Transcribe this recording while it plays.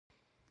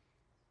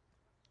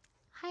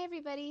Hi,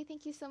 everybody.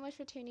 Thank you so much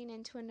for tuning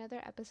in to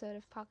another episode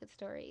of Pocket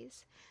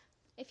Stories.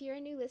 If you're a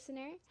new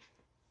listener,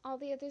 all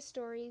the other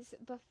stories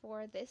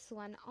before this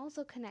one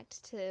also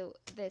connect to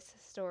this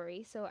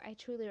story, so I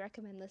truly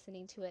recommend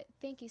listening to it.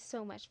 Thank you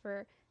so much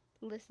for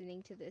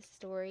listening to this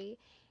story.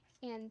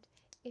 And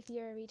if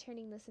you're a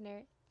returning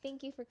listener,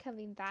 thank you for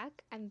coming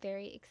back. I'm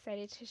very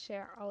excited to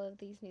share all of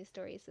these new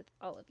stories with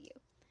all of you.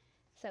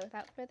 So,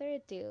 without further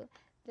ado,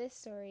 this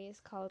story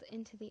is called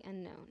Into the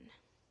Unknown.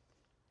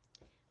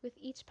 With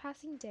each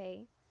passing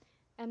day,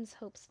 Em's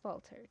hopes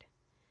faltered.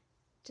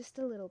 Just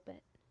a little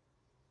bit.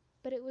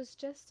 But it was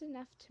just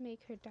enough to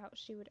make her doubt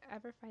she would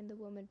ever find the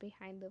woman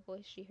behind the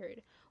voice she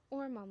heard,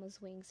 or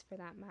Mama's wings for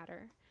that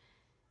matter.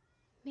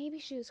 Maybe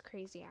she was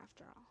crazy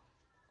after all.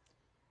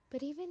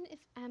 But even if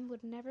Em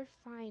would never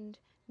find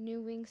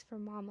new wings for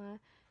Mama,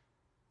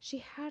 she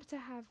had to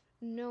have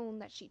known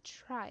that she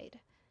tried.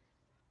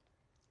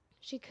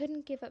 She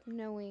couldn't give up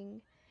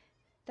knowing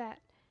that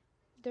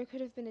there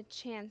could have been a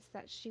chance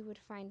that she would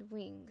find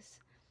wings.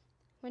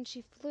 When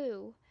she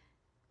flew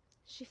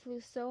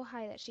so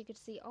high that she could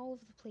see all of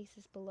the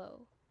places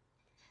below.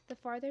 The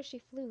farther she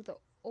flew, the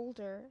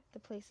older the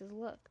places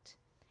looked.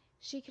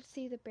 She could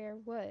see the bare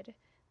wood,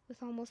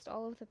 with almost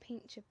all of the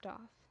paint chipped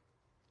off.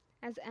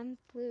 As Em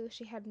flew,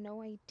 she had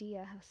no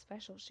idea how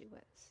special she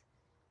was.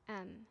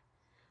 Em,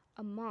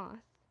 a moth,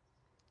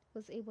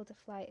 was able to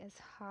fly as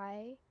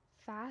high,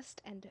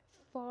 fast, and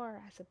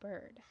far as a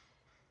bird.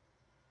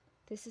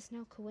 This is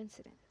no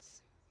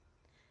coincidence.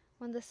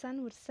 When the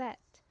sun would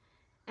set,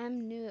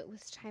 Em knew it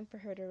was time for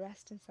her to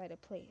rest inside a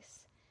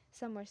place,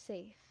 somewhere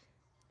safe,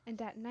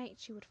 and at night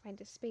she would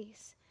find a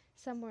space,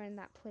 somewhere in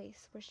that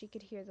place, where she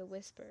could hear the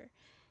whisper,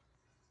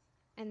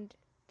 and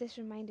this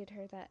reminded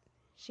her that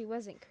she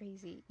wasn't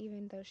crazy,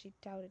 even though she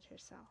doubted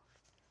herself.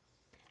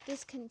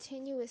 This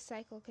continuous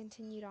cycle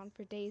continued on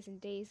for days and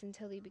days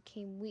until they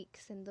became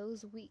weeks, and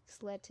those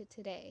weeks led to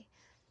today.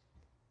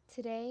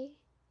 Today,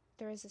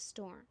 there is a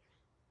storm,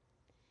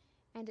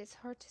 and it's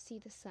hard to see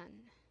the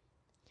sun.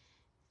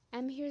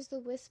 Em hears the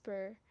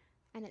whisper,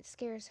 and it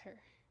scares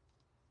her,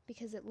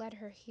 because it led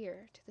her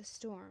here, to the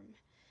storm.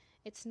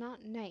 It's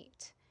not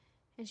night,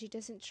 and she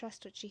doesn't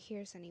trust what she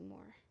hears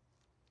anymore.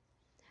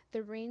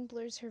 The rain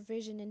blurs her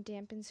vision and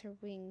dampens her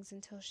wings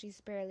until she's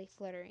barely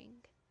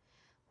fluttering.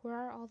 Where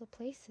are all the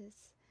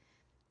places?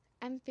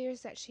 Em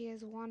fears that she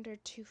has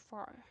wandered too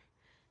far,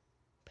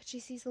 but she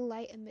sees a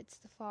light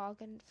amidst the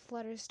fog and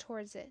flutters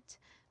towards it,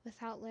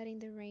 without letting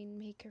the rain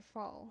make her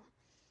fall.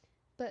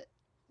 But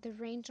the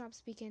raindrops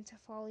begin to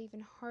fall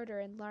even harder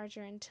and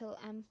larger until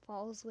Em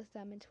falls with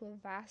them into a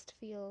vast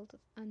field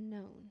of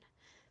unknown.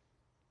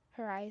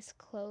 Her eyes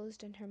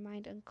closed and her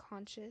mind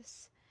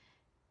unconscious,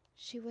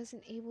 she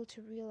wasn't able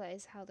to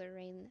realize how the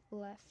rain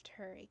left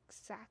her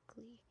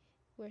exactly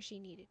where she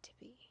needed to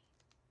be.